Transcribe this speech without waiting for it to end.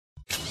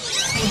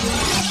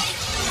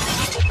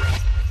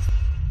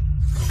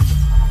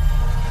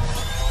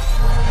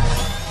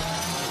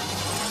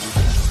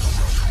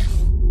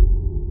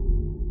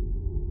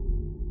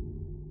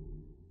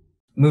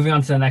moving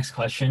on to the next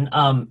question.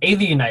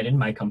 Aether United,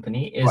 my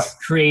company, is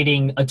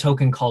creating a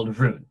token called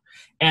Rune.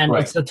 And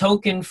it's a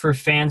token for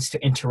fans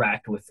to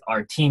interact with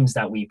our teams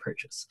that we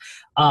purchase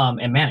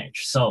and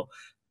manage. So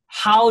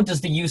how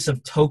does the use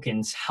of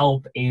tokens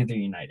help Aether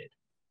United?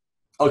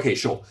 Okay,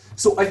 sure.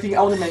 So I think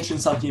I want to mention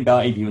something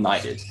about Aether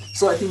United.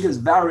 So I think it's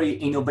a very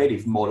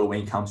innovative model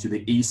when it comes to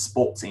the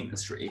esports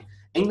industry.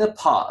 In the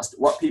past,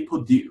 what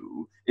people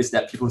do is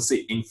that people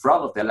sit in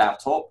front of their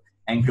laptop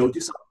and go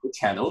to some of the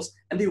channels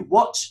and they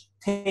watch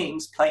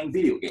teams playing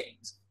video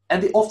games.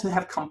 And they often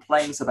have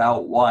complaints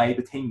about why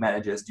the team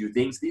managers do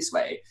things this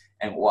way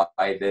and why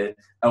the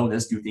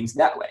owners do things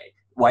that way.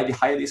 Why they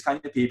hire these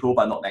kind of people,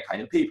 but not that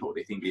kind of people.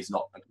 They think it's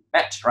not a good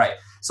match, right?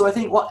 So I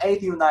think what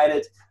Aether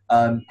United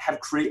have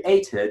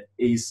created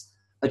is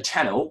a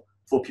channel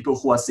for people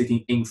who are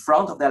sitting in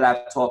front of their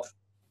laptop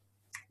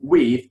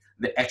with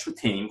the actual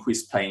team who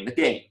is playing the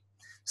game.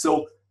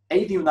 So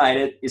Aether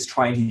United is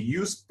trying to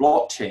use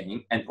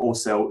blockchain and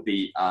also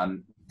the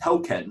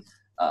token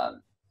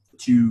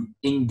to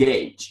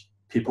engage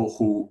people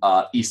who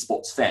are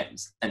esports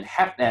fans and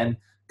have them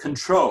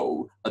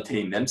control a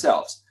team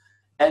themselves.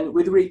 And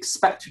with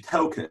respect to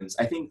tokens,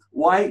 I think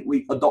why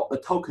we adopt a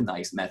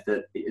tokenized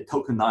method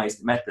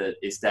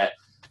is that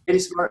it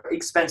is very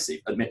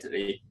expensive,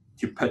 admittedly,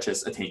 to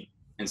purchase a team.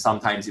 And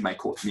sometimes it might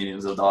cost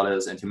millions of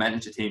dollars, and to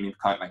manage a team, it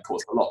might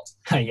cost a lot.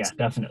 Yeah,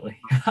 definitely.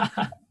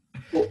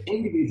 For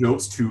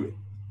individuals to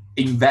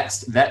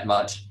invest that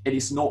much, it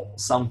is not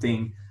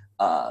something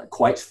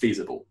quite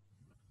feasible.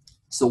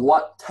 So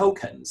what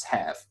tokens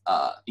have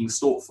in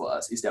store for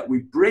us is that we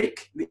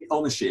break the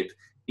ownership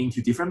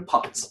into different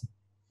parts.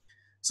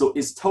 So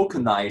its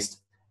tokenized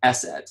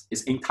asset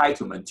is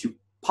entitlement to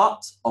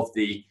part of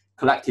the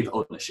collective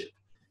ownership.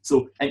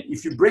 So, and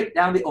if you break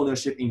down the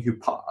ownership into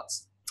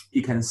parts,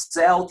 you can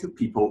sell to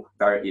people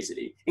very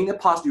easily. In the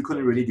past, you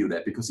couldn't really do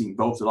that because it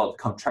involves a lot of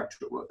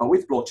contractual work, but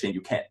with blockchain,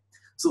 you can.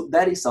 So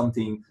that is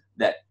something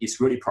that is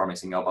really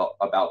promising about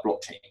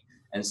blockchain.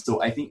 And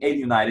so I think Aether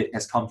United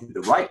has come to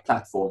the right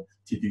platform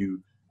to do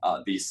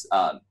this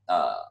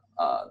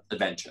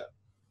adventure.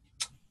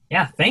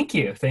 Yeah, thank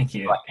you.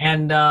 Right.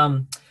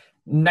 And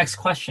next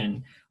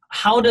question.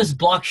 How does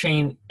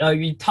blockchain,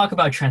 you talk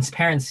about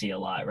transparency a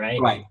lot, right?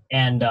 Right.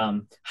 And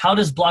how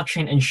does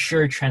blockchain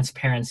ensure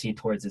transparency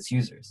towards its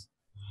users?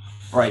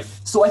 Right.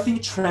 So I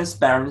think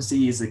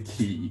transparency is a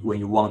key when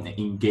you want to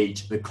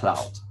engage the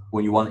cloud,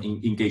 when you want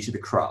to engage the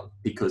crowd,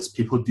 because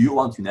people do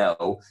want to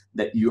know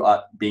that you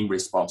are being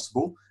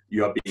responsible,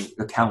 you are being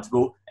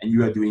accountable, and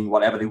you are doing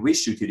whatever they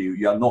wish you to do.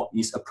 You are not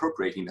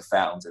misappropriating the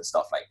funds and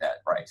stuff like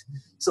that, right?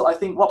 So I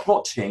think what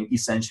blockchain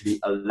essentially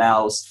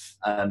allows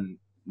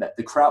that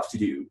the crowd to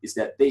do is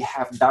that they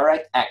have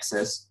direct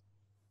access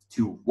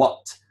to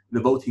what the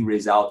voting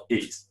result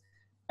is.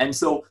 And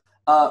so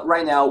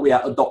right now we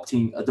are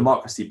adopting a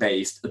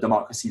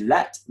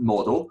democracy-led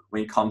model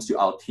when it comes to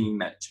our team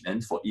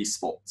management for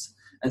esports.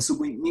 And so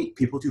we need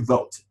people to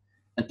vote.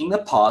 And in the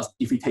past,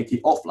 if we take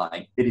it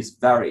offline, it is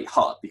very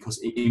hard because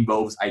it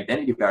involves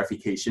identity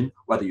verification,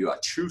 whether you are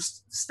a true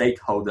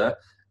stakeholder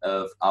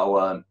of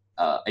our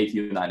Aether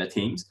United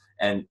teams,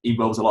 and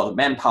involves a lot of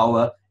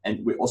manpower.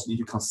 And we also need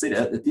to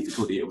consider the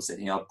difficulty of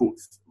setting up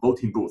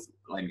voting booth,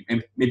 like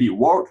maybe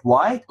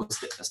worldwide or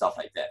stuff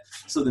like that.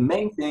 So the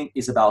main thing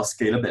is about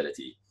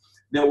scalability.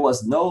 There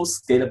was no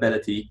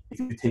scalability if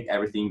you take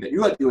everything that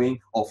you are doing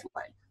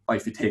offline. Or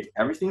if you take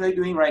everything they're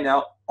doing right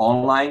now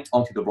online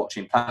onto the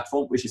blockchain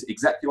platform, which is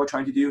exactly what we're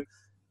trying to do,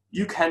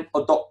 you can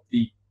adopt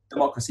the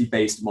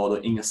democracy-based model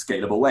in a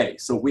scalable way.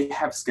 So we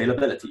have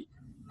scalability.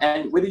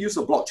 And with the use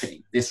of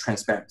blockchain, there's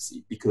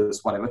transparency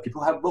because whenever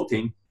people have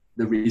voting,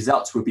 the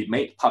results will be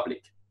made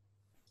public.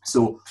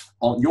 So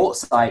on your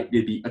side,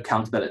 there'll be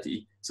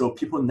accountability. So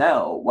people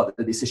know what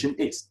the decision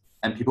is,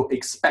 and people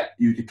expect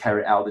you to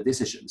carry out the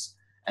decisions.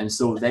 And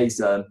so there's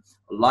a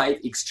live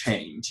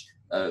exchange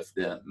of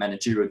the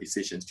managerial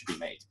decisions to be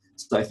made.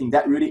 So I think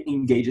that really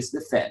engages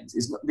the fans.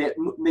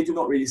 They do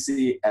not really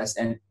see it as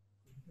an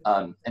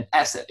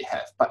asset they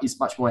have, but it's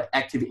much more an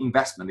active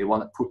investment they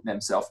want to put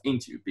themselves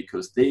into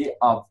because they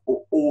are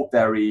all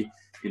very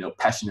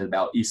passionate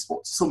about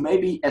esports. So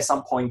maybe at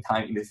some point in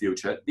time in the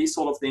future, this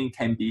sort of thing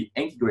can be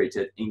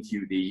integrated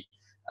into the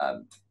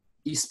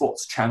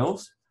esports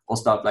channels or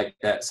stuff like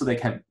that, so they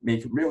can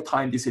make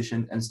real-time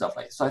decision and stuff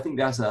like that. So I think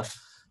there's a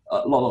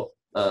lot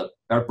of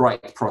very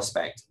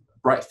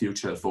bright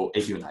future for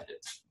Aether United.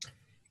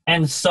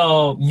 And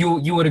so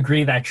you would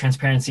agree that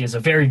transparency is a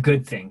very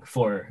good thing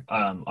for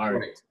our...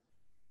 Right.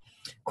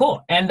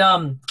 Cool.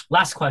 And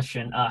last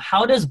question,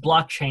 how does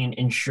blockchain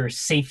ensure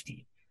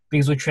safety?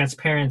 Because with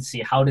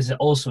transparency, how does it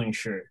also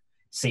ensure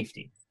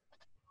safety?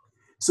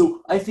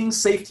 So I think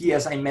safety,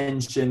 as I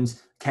mentioned,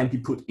 can be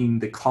put in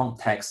the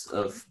context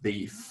of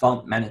the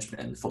fund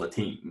management for the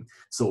team.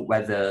 So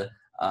whether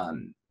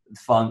the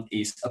fund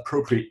is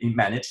appropriately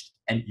managed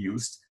and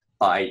used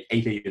by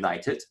Aether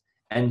United.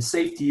 And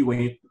safety, when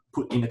you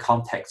put in the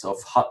context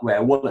of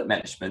hardware wallet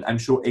management, I'm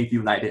sure Aether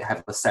United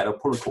have a set of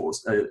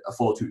protocols to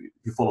follow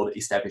the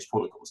established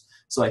protocols.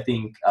 So I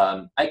think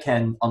I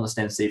can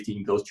understand safety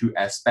in those two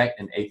aspects,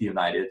 and Aether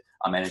United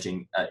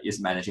is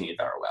managing it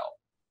very well.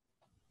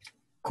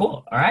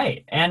 Cool. All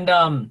right.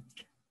 And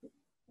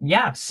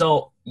yeah,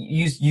 so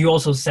you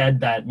also said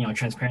that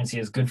transparency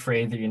is good for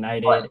Aether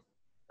United. Right.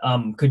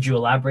 Could you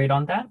elaborate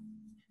on that?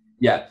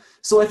 Yeah.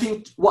 So I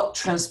think why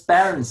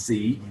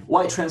transparency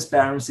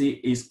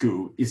is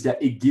good is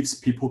that it gives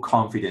people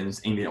confidence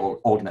in their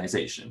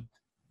organization.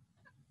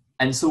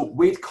 And so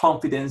with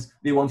confidence,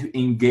 they want to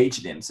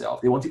engage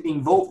themselves. They want to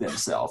involve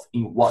themselves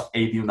in what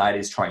Aether United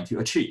is trying to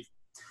achieve.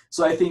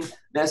 So I think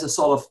there's a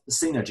sort of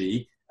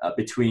synergy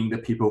between the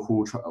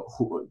people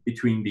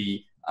between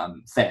the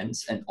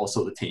fans and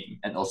also the team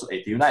and also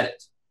Aether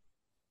United.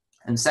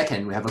 And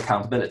second, we have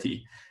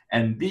accountability.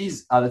 And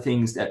these are the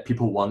things that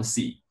people want to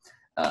see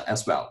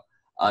as well.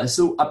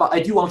 But I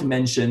do want to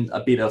mention a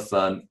bit of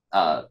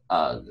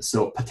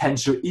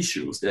potential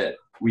issues that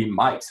we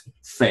might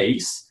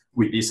face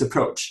with this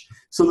approach.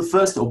 So the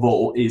first of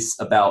all is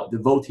about the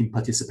voting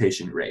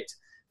participation rate.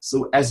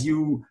 So as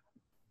you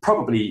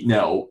probably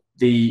know,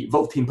 the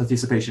voting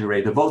participation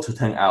rate, the voter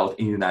turnout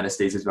in the United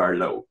States is very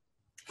low,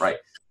 right?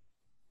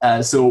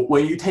 So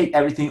when you take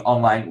everything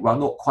online, we're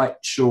not quite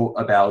sure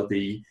about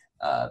the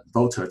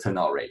voter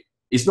turnout rate.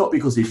 It's not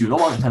because they do not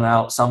want to turn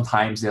out.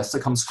 Sometimes they're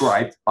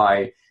circumscribed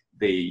by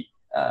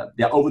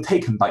they're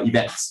overtaken by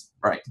events,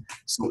 right?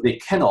 So they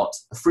cannot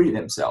free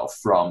themselves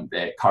from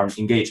their current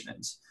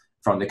engagements,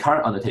 from the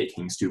current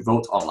undertakings to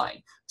vote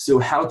online. So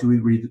how do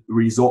we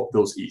resolve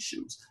those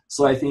issues?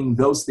 So I think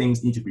those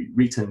things need to be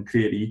written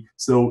clearly.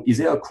 So is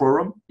there a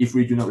quorum? If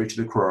we do not reach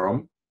the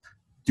quorum,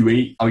 are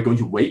we going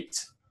to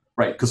wait,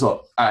 right? Because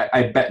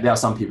I bet there are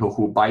some people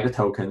who buy the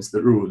tokens,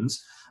 the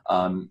runes,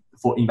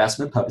 for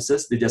investment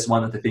purposes. They just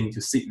want the thing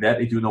to sit there.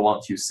 They do not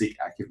want to seek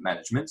active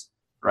management,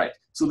 right?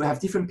 So we have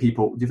different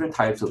people, different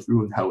types of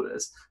rune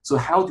holders. So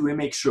how do we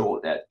make sure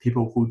that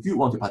people who do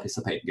want to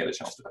participate get a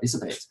chance to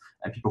participate,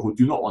 and people who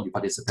do not want to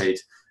participate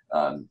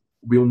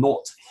will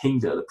not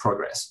hinder the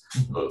progress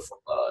of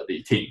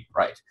the team,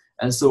 right?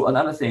 And so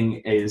another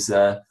thing is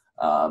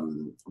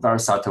very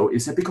subtle,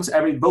 is that because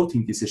every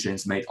voting decision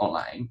is made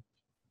online,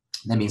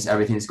 that means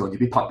everything is going to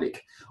be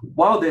public.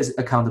 While there's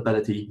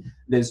accountability,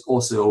 there's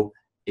also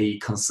a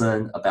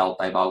concern about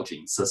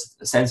divulging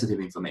sensitive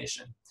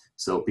information.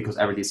 So because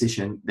every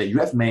decision that you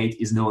have made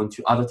is known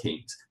to other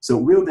teams, so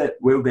will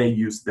they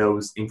use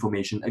those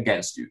information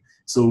against you?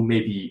 So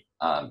maybe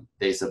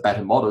there's a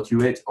better model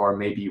to it, or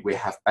maybe we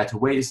have better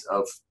ways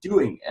of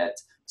doing it.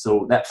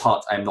 So that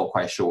part I'm not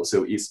quite sure.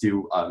 So it's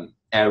still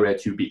area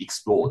to be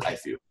explored, I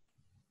feel.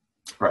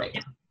 Right.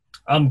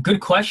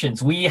 Good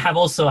questions. We have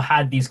also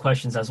had these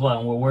questions as well,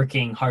 and we're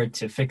working hard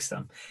to fix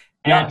them.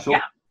 And yeah,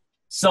 sure.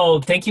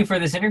 So thank you for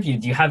this interview.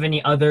 Do you have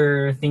any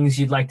other things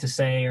you'd like to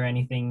say or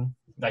anything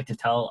you'd like to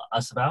tell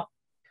us about?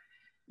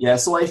 Yeah,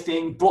 so I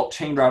think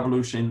blockchain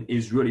revolution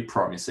is really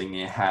promising.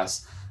 It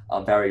has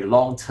a very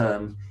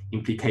long-term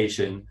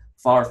implication,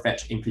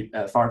 far-fetched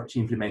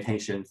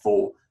implementation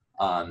for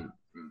our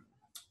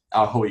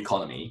whole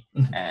economy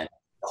and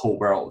the whole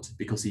world,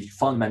 because it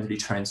fundamentally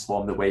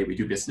transformed the way we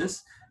do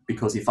business,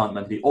 because it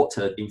fundamentally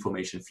altered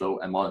information flow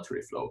and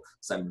monetary flow.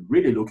 So I'm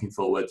really looking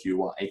forward to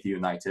what Aether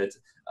United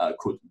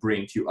could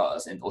bring to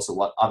us, and also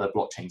what other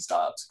blockchain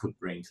startups could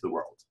bring to the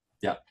world.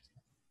 Yeah.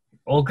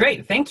 Well,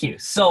 great. Thank you.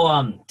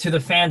 So to the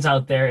fans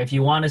out there, if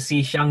you want to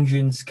see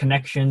XiangJun's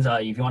connections,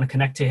 if you want to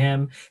connect to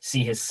him,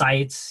 see his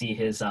sites, see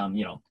his,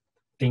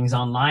 things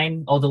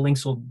online, all the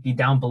links will be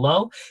down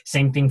below.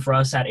 Same thing for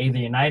us at Aether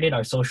United,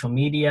 our social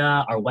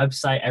media, our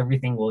website,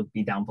 everything will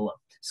be down below.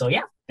 So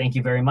yeah, thank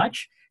you very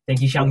much.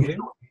 Thank you, XiangJun.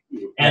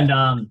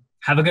 And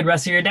have a good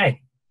rest of your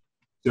day.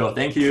 Sure.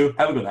 Thank you.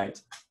 Have a good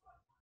night.